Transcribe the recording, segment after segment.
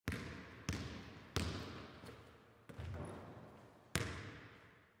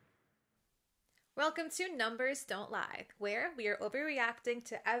Welcome to Numbers Don't Lie, where we are overreacting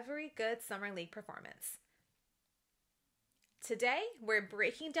to every good summer league performance. Today, we're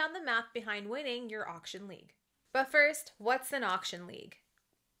breaking down the math behind winning your auction league. But first, what's an auction league?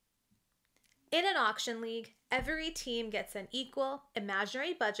 In an auction league, every team gets an equal,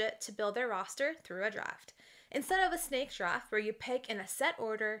 imaginary budget to build their roster through a draft. Instead of a snake draft where you pick in a set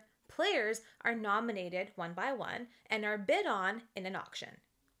order, players are nominated one by one and are bid on in an auction.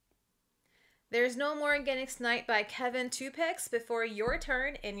 There's no more getting sniped by Kevin 2 picks before your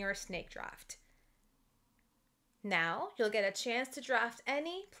turn in your snake draft. Now, you'll get a chance to draft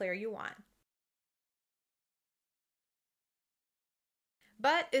any player you want.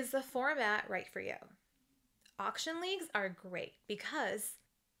 But is the format right for you? Auction leagues are great because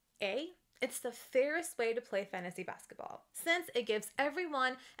A, it's the fairest way to play fantasy basketball since it gives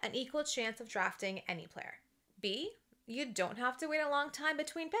everyone an equal chance of drafting any player. B, you don't have to wait a long time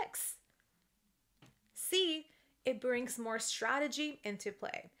between picks. C, it brings more strategy into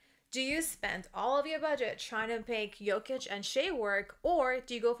play. Do you spend all of your budget trying to make Jokic and Shea work, or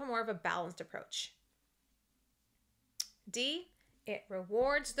do you go for more of a balanced approach? D, it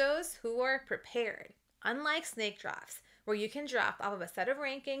rewards those who are prepared. Unlike snake drafts, where you can draft off of a set of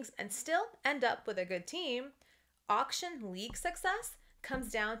rankings and still end up with a good team, auction league success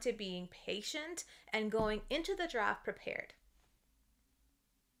comes down to being patient and going into the draft prepared.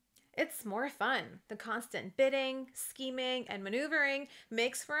 It's more fun. The constant bidding, scheming, and maneuvering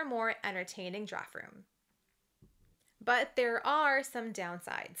makes for a more entertaining draft room. But there are some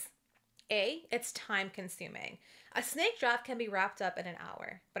downsides. A, it's time consuming. A snake draft can be wrapped up in an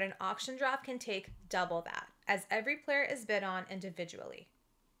hour, but an auction draft can take double that, as every player is bid on individually.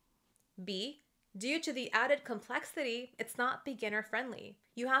 B, due to the added complexity, it's not beginner friendly.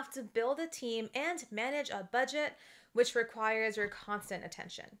 You have to build a team and manage a budget, which requires your constant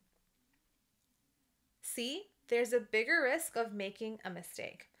attention. C, there's a bigger risk of making a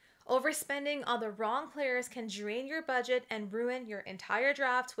mistake. Overspending on the wrong players can drain your budget and ruin your entire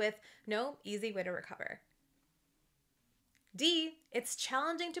draft with no easy way to recover. D, it's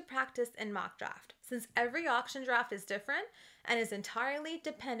challenging to practice in mock draft since every auction draft is different and is entirely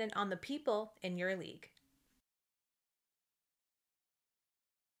dependent on the people in your league.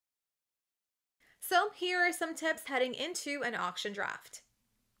 So here are some tips heading into an auction draft.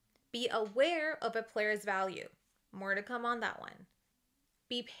 Be aware of a player's value. More to come on that one.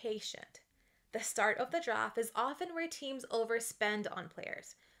 Be patient. The start of the draft is often where teams overspend on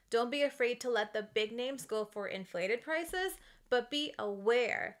players. Don't be afraid to let the big names go for inflated prices, but be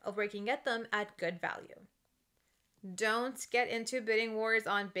aware of where you can get them at good value. Don't get into bidding wars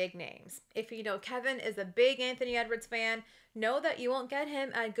on big names. If you know Kevin is a big Anthony Edwards fan, know that you won't get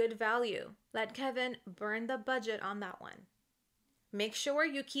him at good value. Let Kevin burn the budget on that one. Make sure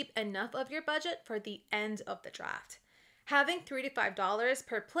you keep enough of your budget for the end of the draft. Having $3 to $5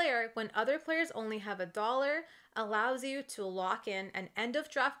 per player when other players only have $1 allows you to lock in an end of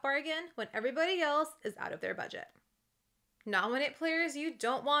draft bargain when everybody else is out of their budget. Nominate players you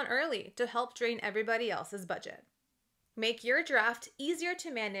don't want early to help drain everybody else's budget. Make your draft easier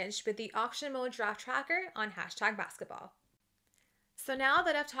to manage with the Auction Mode Draft Tracker on #basketball. So now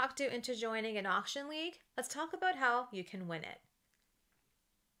that I've talked you into joining an auction league, let's talk about how you can win it.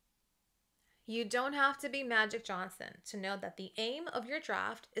 You don't have to be Magic Johnson to know that the aim of your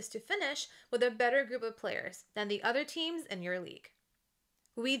draft is to finish with a better group of players than the other teams in your league.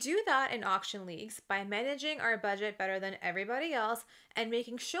 We do that in auction leagues by managing our budget better than everybody else and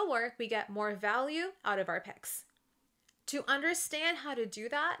making sure we get more value out of our picks. To understand how to do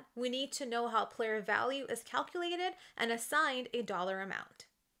that, we need to know how player value is calculated and assigned a dollar amount.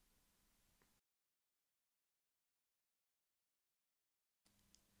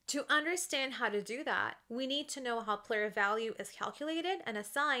 To understand how to do that, we need to know how player value is calculated and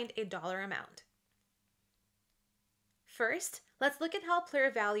assigned a dollar amount. First, let's look at how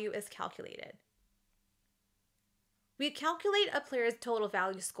player value is calculated. We calculate a player's total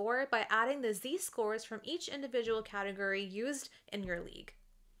value score by adding the z-scores from each individual category used in your league.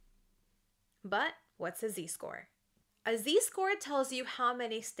 But what's a z-score? A z-score tells you how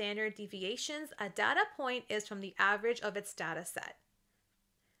many standard deviations a data point is from the average of its data set.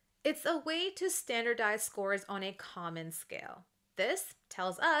 It's a way to standardize scores on a common scale. This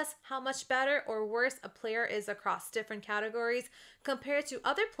tells us how much better or worse a player is across different categories compared to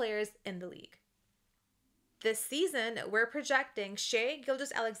other players in the league. This season, we're projecting Shai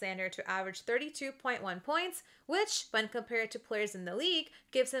Gilgeous-Alexander to average 32.1 points, which, when compared to players in the league,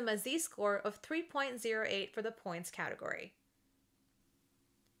 gives him a z-score of 3.08 for the points category.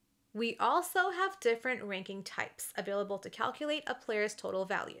 We also have different ranking types available to calculate a player's total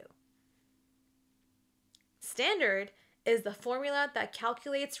value. Standard is the formula that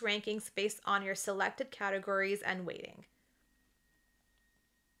calculates rankings based on your selected categories and weighting.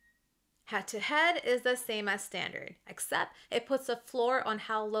 Head-to-head is the same as standard, except it puts a floor on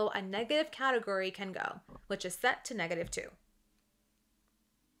how low a negative category can go, which is set to -2.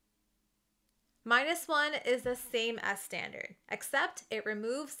 -1 is the same as standard, except it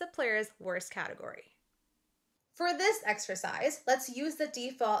removes the player's worst category. For this exercise, let's use the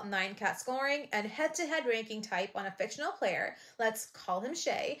default 9-cat scoring and head-to-head ranking type on a fictional player, let's call him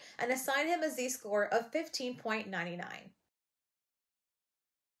Shay, and assign him a z-score of 15.99.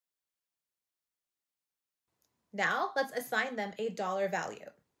 Now, let's assign them a dollar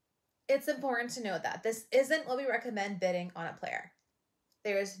value. It's important to note that this isn't what we recommend bidding on a player.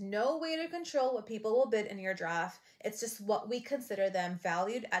 There is no way to control what people will bid in your draft. It's just what we consider them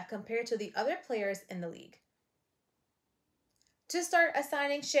valued at compared to the other players in the league. To start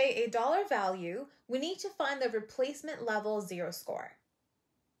assigning Shay a dollar value, we need to find the replacement level 0 score.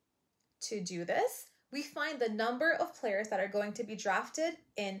 To do this, we find the number of players that are going to be drafted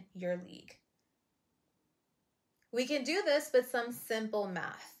in your league. We can do this with some simple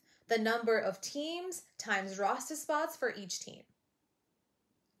math. The number of teams times roster spots for each team.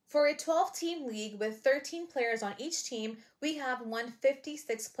 For a 12-team league with 13 players on each team, we have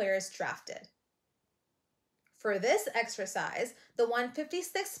 156 players drafted. For this exercise, the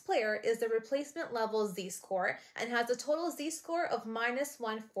 156th player is the replacement level z-score and has a total z-score of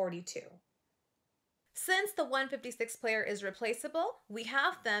 -142. Since the 156th player is replaceable, we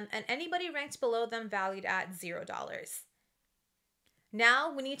have them and anybody ranked below them valued at $0. Now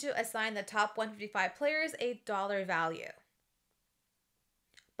we need to assign the top 155 players a dollar value.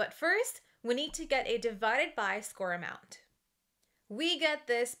 But first, we need to get a divided by score amount. We get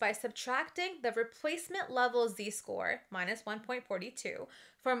this by subtracting the replacement level z-score, -1.42,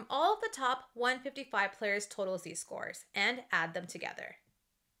 from all of the top 155 players' total z-scores and add them together.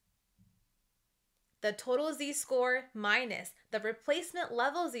 The total z-score minus the replacement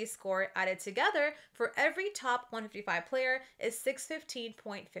level z-score added together for every top 155 player is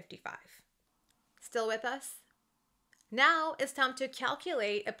 615.55. Still with us? Now it's time to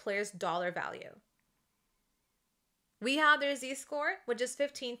calculate a player's dollar value. We have their z-score, which is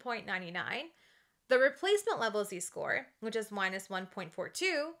 15.99, the replacement level z-score, which is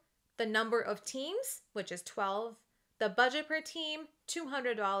 -1.42, the number of teams, which is 12, the budget per team,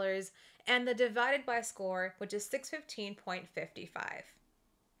 $200, and the divided by score, which is 615.55.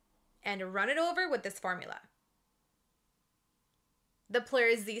 And run it over with this formula. The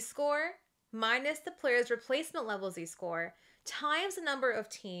player's z-score minus the player's replacement level z-score times the number of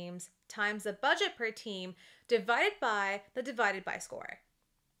teams times the budget per team divided by the divided by score,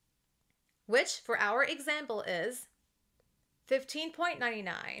 which for our example is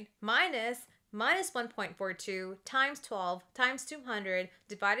 15.99 minus -1.42 times 12 times 200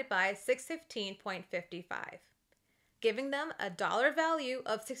 divided by 615.55, giving them a dollar value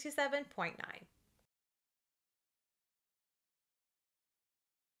of 67.9.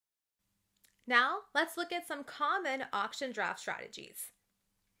 Now, let's look at some common auction draft strategies.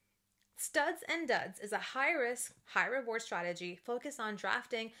 Studs and Duds is a high-risk, high-reward strategy focused on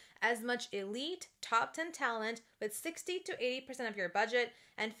drafting as much elite, top 10 talent with 60 to 80% of your budget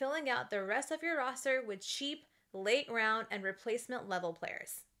and filling out the rest of your roster with cheap, late-round, and replacement-level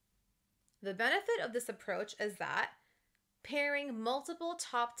players. The benefit of this approach is that pairing multiple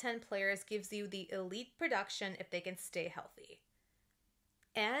top 10 players gives you the elite production if they can stay healthy.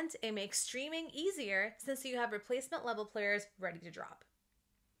 And it makes streaming easier since you have replacement-level players ready to drop.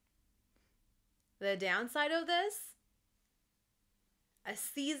 The downside of this? A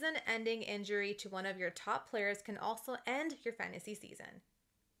season-ending injury to one of your top players can also end your fantasy season.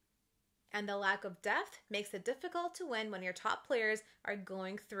 And the lack of depth makes it difficult to win when your top players are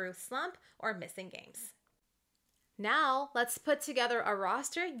going through slump or missing games. Now, let's put together a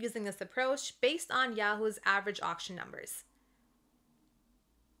roster using this approach based on Yahoo's average auction numbers.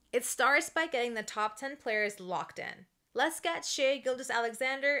 It starts by getting the top 10 players locked in. Let's get Shai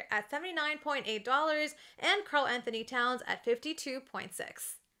Gilgeous-Alexander at $79.8 and Karl-Anthony Towns at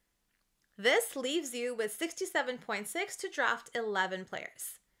 $52.6. This leaves you with $67.6 to draft 11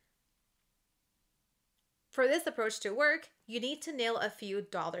 players. For this approach to work, you need to nail a few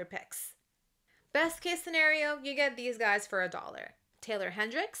dollar picks. Best case scenario, you get these guys for $1. Taylor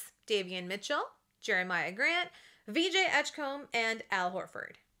Hendricks, Davion Mitchell, Jeremiah Grant, VJ Edgecombe, and Al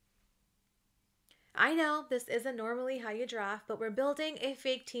Horford. I know this isn't normally how you draft, but we're building a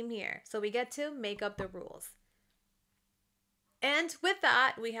fake team here, so we get to make up the rules. And with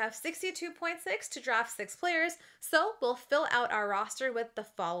that, we have 62.6 to draft 6 players, so we'll fill out our roster with the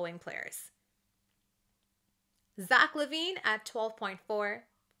following players. Zach LaVine at 12.4,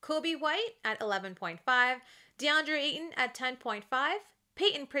 Kobe White at 11.5, DeAndre Ayton at 10.5,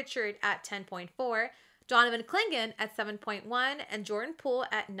 Peyton Pritchard at 10.4, Donovan Clingan at 7.1, and Jordan Poole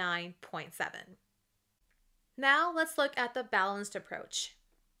at 9.7. Now let's look at the balanced approach.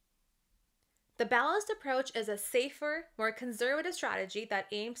 The balanced approach is a safer, more conservative strategy that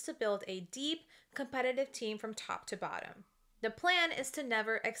aims to build a deep, competitive team from top to bottom. The plan is to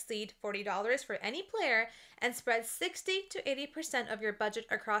never exceed $40 for any player and spread 60 to 80% of your budget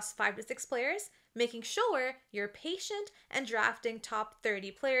across 5 to 6 players, making sure you're patient and drafting top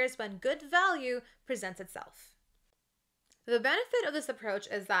 30 players when good value presents itself. The benefit of this approach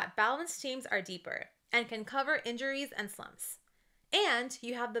is that balanced teams are deeper and can cover injuries and slumps. And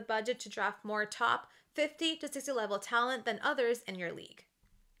you have the budget to draft more top 50 to 60 level talent than others in your league.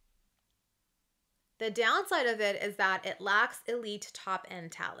 The downside of it is that it lacks elite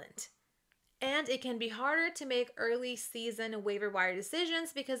top-end talent. And it can be harder to make early season waiver wire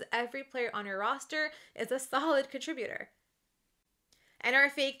decisions because every player on your roster is a solid contributor. And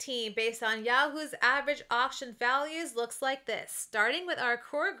our fake team, based on Yahoo's average auction values, looks like this, starting with our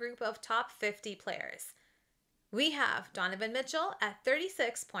core group of top 50 players. We have Donovan Mitchell at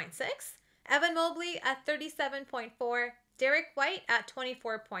 36.6, Evan Mobley at 37.4, Derek White at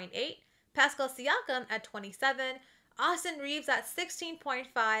 24.8, Pascal Siakam at 27, Austin Reeves at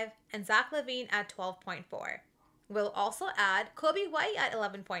 16.5, and Zach LaVine at 12.4. We'll also add Kobe White at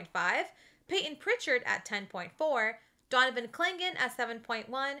 11.5, Peyton Pritchard at 10.4, Donovan Clingan at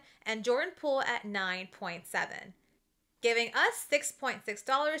 7.1, and Jordan Poole at 9.7, giving us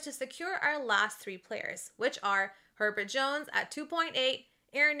 $6.6 to secure our last 3 players, which are Herbert Jones at 2.8,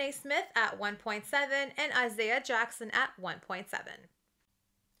 Aaron Nesmith at 1.7, and Isaiah Jackson at 1.7.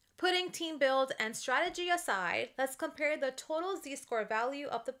 Putting team build and strategy aside, let's compare the total Z-score value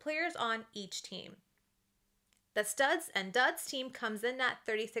of the players on each team. The studs and duds team comes in at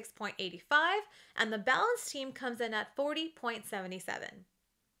 36.85, and the balanced team comes in at 40.77.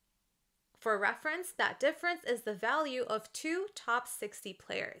 For reference, that difference is the value of 2 top 60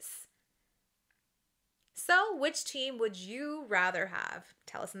 players. So, which team would you rather have?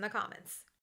 Tell us in the comments.